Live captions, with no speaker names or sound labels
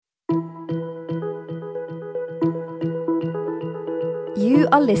You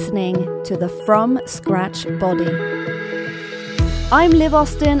are listening to the From Scratch Body. I'm Liv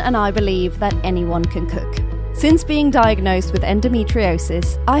Austin, and I believe that anyone can cook. Since being diagnosed with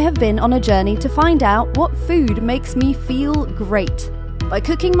endometriosis, I have been on a journey to find out what food makes me feel great. By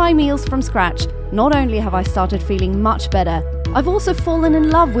cooking my meals from scratch, not only have I started feeling much better, I've also fallen in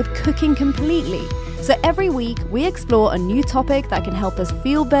love with cooking completely. So every week, we explore a new topic that can help us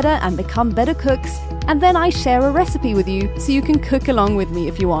feel better and become better cooks, and then I share a recipe with you so you can cook along with me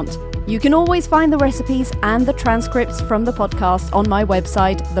if you want. You can always find the recipes and the transcripts from the podcast on my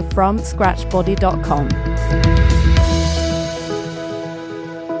website,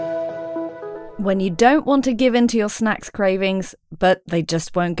 thefromscratchbody.com. When you don't want to give in to your snacks cravings, but they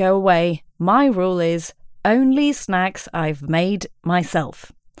just won't go away, my rule is only snacks I've made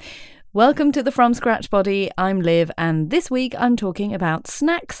myself. Welcome to the From Scratch Body. I'm Liv, and this week I'm talking about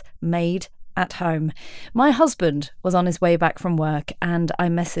snacks made at home. My husband was on his way back from work, and I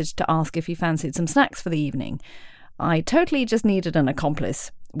messaged to ask if he fancied some snacks for the evening. I totally just needed an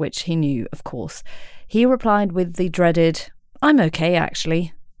accomplice, which he knew, of course. He replied with the dreaded, "I'm okay,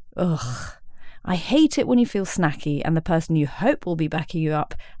 actually." Ugh. I hate it when you feel snacky and the person you hope will be backing you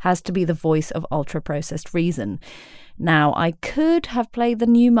up has to be the voice of ultra-processed reason. Now, I could have played the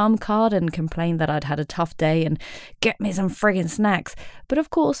new mum card and complained that I'd had a tough day and get me some friggin' snacks, but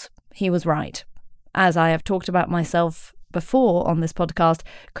of course, he was right. As I have talked about myself before on this podcast,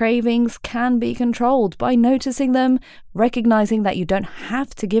 cravings can be controlled by noticing them, recognizing that you don't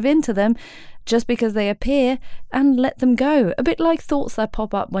have to give in to them just because they appear, and let them go. A bit like thoughts that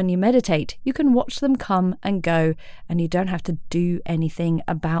pop up when you meditate. You can watch them come and go, and you don't have to do anything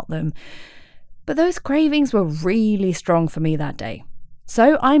about them. But those cravings were really strong for me that day.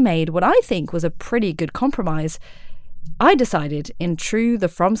 So I made what I think was a pretty good compromise. I decided, in true the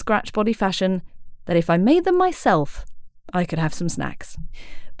From Scratch Body fashion, that if I made them myself, I could have some snacks.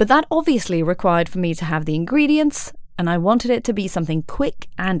 But that obviously required for me to have the ingredients, and I wanted it to be something quick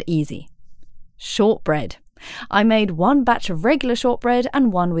and easy. Shortbread. I made one batch of regular shortbread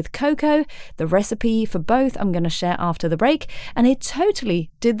and one with cocoa. The recipe for both I'm going to share after the break, and it totally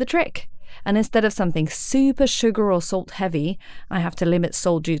did the trick. And instead of something super sugar or salt heavy, I have to limit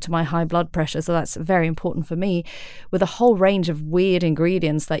salt due to my high blood pressure, so that's very important for me, with a whole range of weird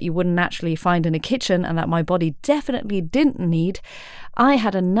ingredients that you wouldn't naturally find in a kitchen and that my body definitely didn't need, I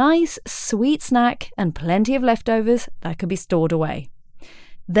had a nice sweet snack and plenty of leftovers that could be stored away.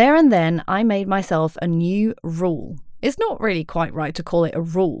 There and then, I made myself a new rule. It's not really quite right to call it a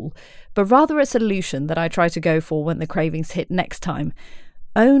rule, but rather a solution that I try to go for when the cravings hit next time.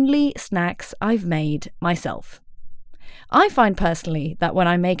 Only snacks I've made myself. I find personally that when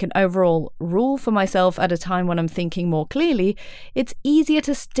I make an overall rule for myself at a time when I'm thinking more clearly, it's easier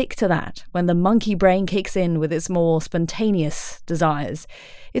to stick to that when the monkey brain kicks in with its more spontaneous desires.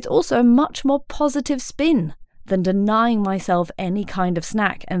 It's also a much more positive spin than denying myself any kind of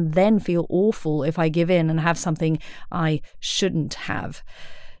snack and then feel awful if I give in and have something I shouldn't have.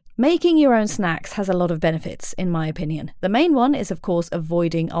 Making your own snacks has a lot of benefits, in my opinion. The main one is, of course,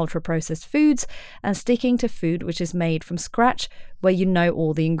 avoiding ultra-processed foods and sticking to food which is made from scratch, where you know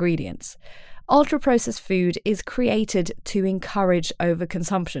all the ingredients. Ultra-processed food is created to encourage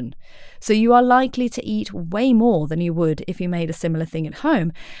overconsumption, so you are likely to eat way more than you would if you made a similar thing at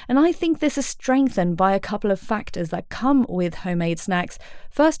home, and I think this is strengthened by a couple of factors that come with homemade snacks.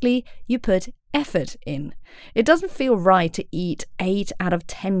 Firstly, you put effort in. It doesn't feel right to eat 8 out of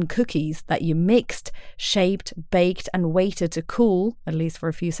 10 cookies that you mixed, shaped, baked, and waited to cool, at least for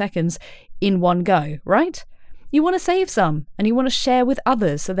a few seconds, in one go, right? You want to save some, and you want to share with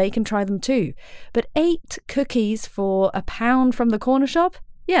others so they can try them too. But 8 cookies for £1 from the corner shop?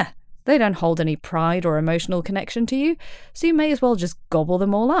 Yeah, they don't hold any pride or emotional connection to you, so you may as well just gobble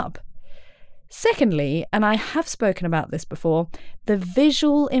them all up. Secondly, and I have spoken about this before, the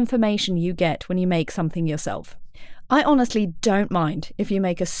visual information you get when you make something yourself. I honestly don't mind if you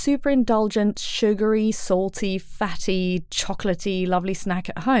make a super indulgent, sugary, salty, fatty, chocolatey, lovely snack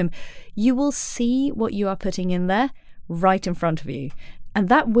at home. You will see what you are putting in there right in front of you. And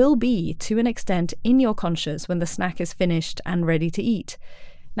that will be, to an extent, in your conscious when the snack is finished and ready to eat.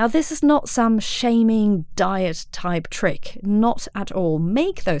 Now, this is not some shaming diet type trick. Not at all.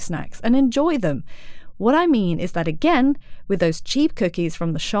 Make those snacks and enjoy them. What I mean is that, again, with those cheap cookies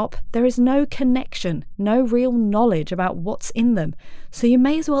from the shop, there is no connection, no real knowledge about what's in them, so you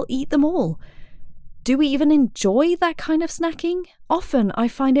may as well eat them all. Do we even enjoy that kind of snacking? Often I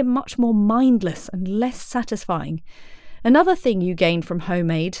find it much more mindless and less satisfying. Another thing you gain from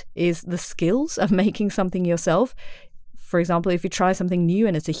homemade is the skills of making something yourself. For example, if you try something new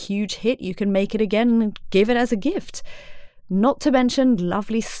and it's a huge hit, you can make it again and give it as a gift. not to mention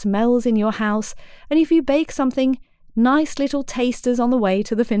lovely smells in your house, and if you bake something, nice little tasters on the way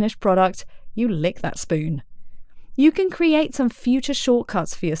to the finished product, you lick that spoon. You can create some future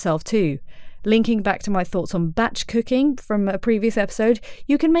shortcuts for yourself too. Linking back to my thoughts on batch cooking from a previous episode,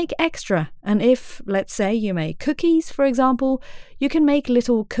 you can make extra. And if, let's say, you make cookies, for example, you can make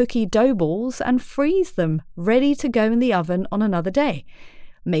little cookie dough balls and freeze them, ready to go in the oven on another day.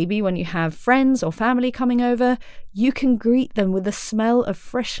 Maybe when you have friends or family coming over, you can greet them with the smell of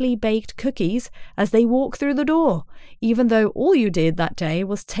freshly baked cookies as they walk through the door, even though all you did that day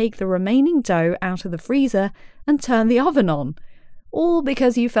was take the remaining dough out of the freezer and turn the oven on. All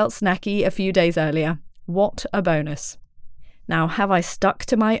because you felt snacky a few days earlier. What a bonus. Now, have I stuck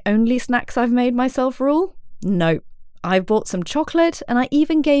to my only snacks I've made myself rule? No. I've bought some chocolate and I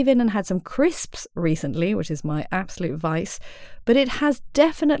even gave in and had some crisps recently, which is my absolute vice, but it has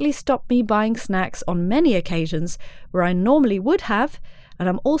definitely stopped me buying snacks on many occasions where I normally would have, and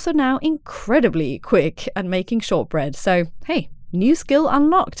I'm also now incredibly quick at making shortbread, so hey, new skill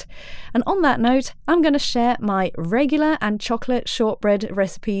unlocked. And on that note, I'm going to share my regular and chocolate shortbread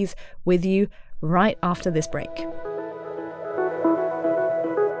recipes with you right after this break.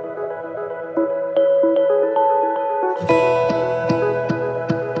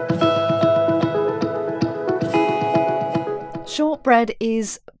 Shortbread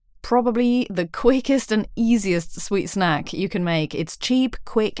is probably the quickest and easiest sweet snack you can make. It's cheap,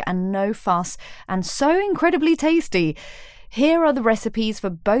 quick, and no fuss, and so incredibly tasty. Here are the recipes for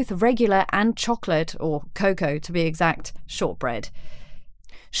both regular and chocolate, or cocoa to be exact, shortbread.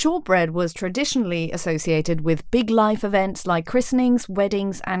 Shortbread was traditionally associated with big life events like christenings,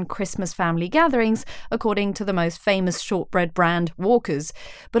 weddings, and Christmas family gatherings, according to the most famous shortbread brand, Walker's,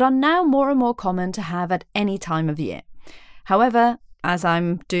 but are now more and more common to have at any time of year. However, as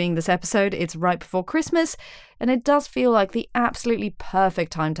I'm doing this episode, it's right before Christmas, and it does feel like the absolutely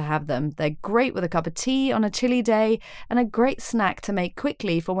perfect time to have them. They're great with a cup of tea on a chilly day, and a great snack to make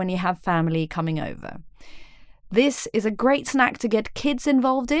quickly for when you have family coming over. This is a great snack to get kids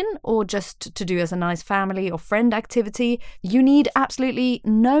involved in, or just to do as a nice family or friend activity. You need absolutely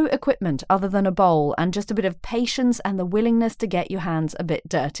no equipment other than a bowl and just a bit of patience and the willingness to get your hands a bit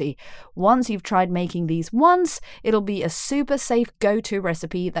dirty. Once you've tried making these once, it'll be a super safe go-to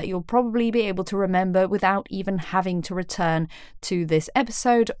recipe that you'll probably be able to remember without even having to return to this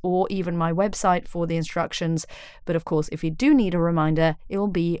episode or even my website for the instructions. But of course, if you do need a reminder, it will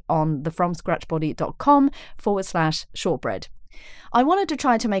be on thefromscratchbody.com/shortbread. I wanted to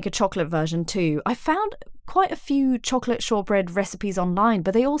try to make a chocolate version too. I found quite a few chocolate shortbread recipes online,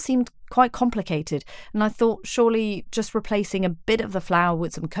 but they all seemed quite complicated, and I thought surely just replacing a bit of the flour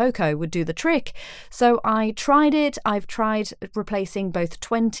with some cocoa would do the trick. So I tried it. I've tried replacing both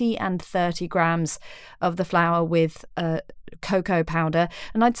 20 and 30 grams of the flour with cocoa powder,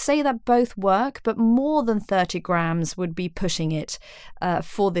 and I'd say that both work, but more than 30 grams would be pushing it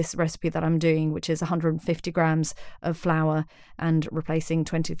for this recipe that I'm doing, which is 150 grams of flour and replacing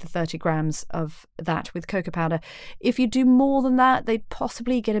 20 to 30 grams of that with cocoa powder. If you do more than that, they'd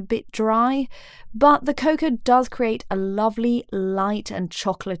possibly get a bit dry, but the cocoa does create a lovely light and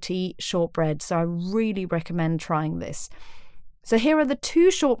chocolatey shortbread, so I really recommend trying this. So here are the two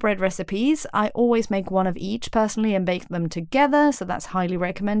shortbread recipes. I always make one of each personally and bake them together, so that's highly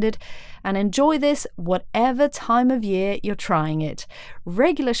recommended. And enjoy this whatever time of year you're trying it.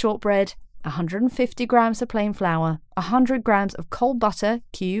 Regular shortbread, 150 grams of plain flour, 100 grams of cold butter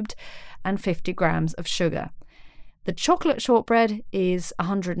cubed, and 50 grams of sugar. The chocolate shortbread is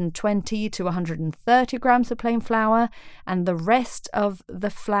 120 to 130 grams of plain flour, and the rest of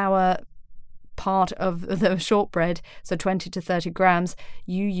the flour part of the shortbread, so 20 to 30 grams,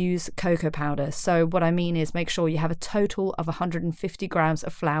 you use cocoa powder. So what I mean is make sure you have a total of 150 grams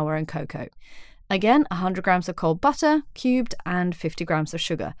of flour and cocoa. Again, 100 grams of cold butter cubed and 50 grams of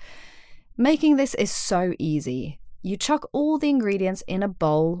sugar. Making this is so easy. You chuck all the ingredients in a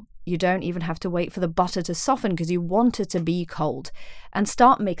bowl. You don't even have to wait for the butter to soften because you want it to be cold, and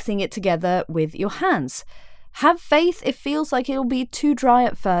start mixing it together with your hands. Have faith, it feels like it'll be too dry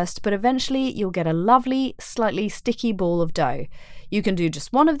at first, but eventually you'll get a lovely, slightly sticky ball of dough. You can do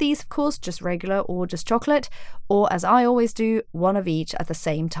just one of these, of course, just regular or just chocolate, or as I always do, one of each at the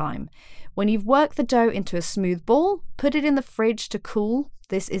same time. When you've worked the dough into a smooth ball, put it in the fridge to cool.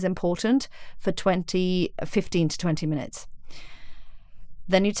 This is important for 15 to 20 minutes.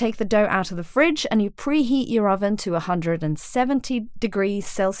 Then you take the dough out of the fridge and you preheat your oven to 170 degrees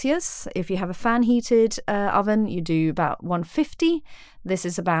Celsius. If you have a fan-heated oven, you do about 150. This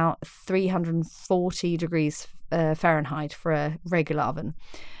is about 340 degrees Fahrenheit for a regular oven.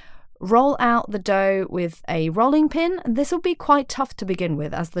 Roll out the dough with a rolling pin. This will be quite tough to begin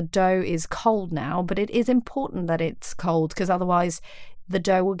with as the dough is cold now, but it is important that it's cold because otherwise the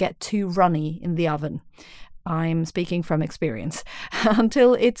dough will get too runny in the oven. I'm speaking from experience.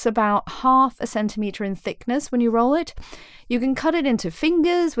 Until it's about 1/2 centimetre in thickness when you roll it. You can cut it into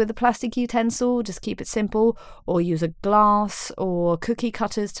fingers with a plastic utensil, just keep it simple, or use a glass or cookie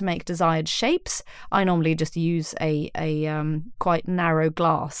cutters to make desired shapes. I normally just use a quite narrow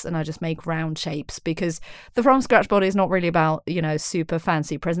glass and I just make round shapes because the From Scratch body is not really about, super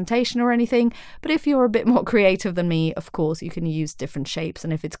fancy presentation or anything. But if you're a bit more creative than me, of course, you can use different shapes.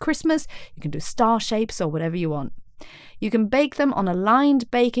 And if it's Christmas, you can do star shapes or whatever you want. You can bake them on a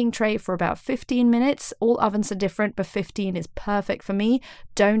lined baking tray for about 15 minutes. All ovens are different, but 15 is perfect for me.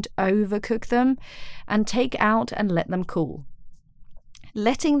 Don't overcook them and take out and let them cool.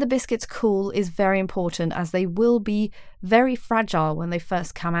 Letting the biscuits cool is very important as they will be very fragile when they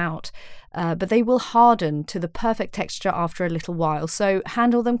first come out, but they will harden to the perfect texture after a little while. So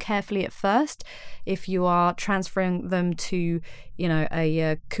handle them carefully at first. If you are transferring them to,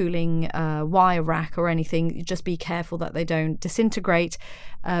 a cooling wire rack or anything, just be careful that they don't disintegrate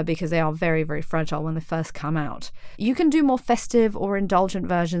because they are very, very fragile when they first come out. You can do more festive or indulgent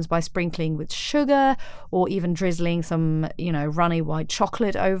versions by sprinkling with sugar or even drizzling some, runny white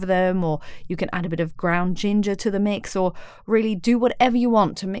chocolate over them, or you can add a bit of ground ginger to the mix, or really do whatever you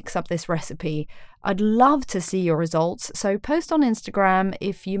want to mix up this recipe. I'd love to see your results, so post on Instagram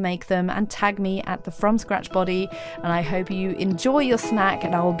if you make them and tag me at the From Scratch Body, and I hope you enjoy your snack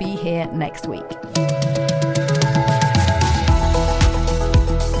and I will be here next week.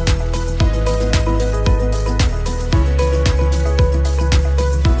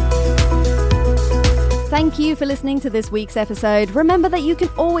 Thank you for listening to this week's episode. Remember that you can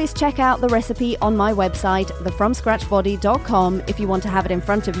always check out the recipe on my website, thefromscratchbody.com, if you want to have it in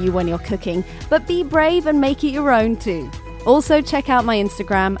front of you when you're cooking, but be brave and make it your own too. Also check out my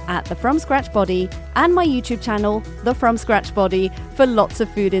Instagram at thefromscratchbody and my YouTube channel, The From Scratch Body, for lots of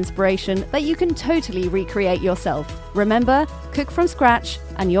food inspiration that you can totally recreate yourself. Remember, cook from scratch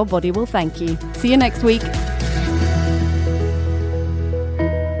and your body will thank you. See you next week.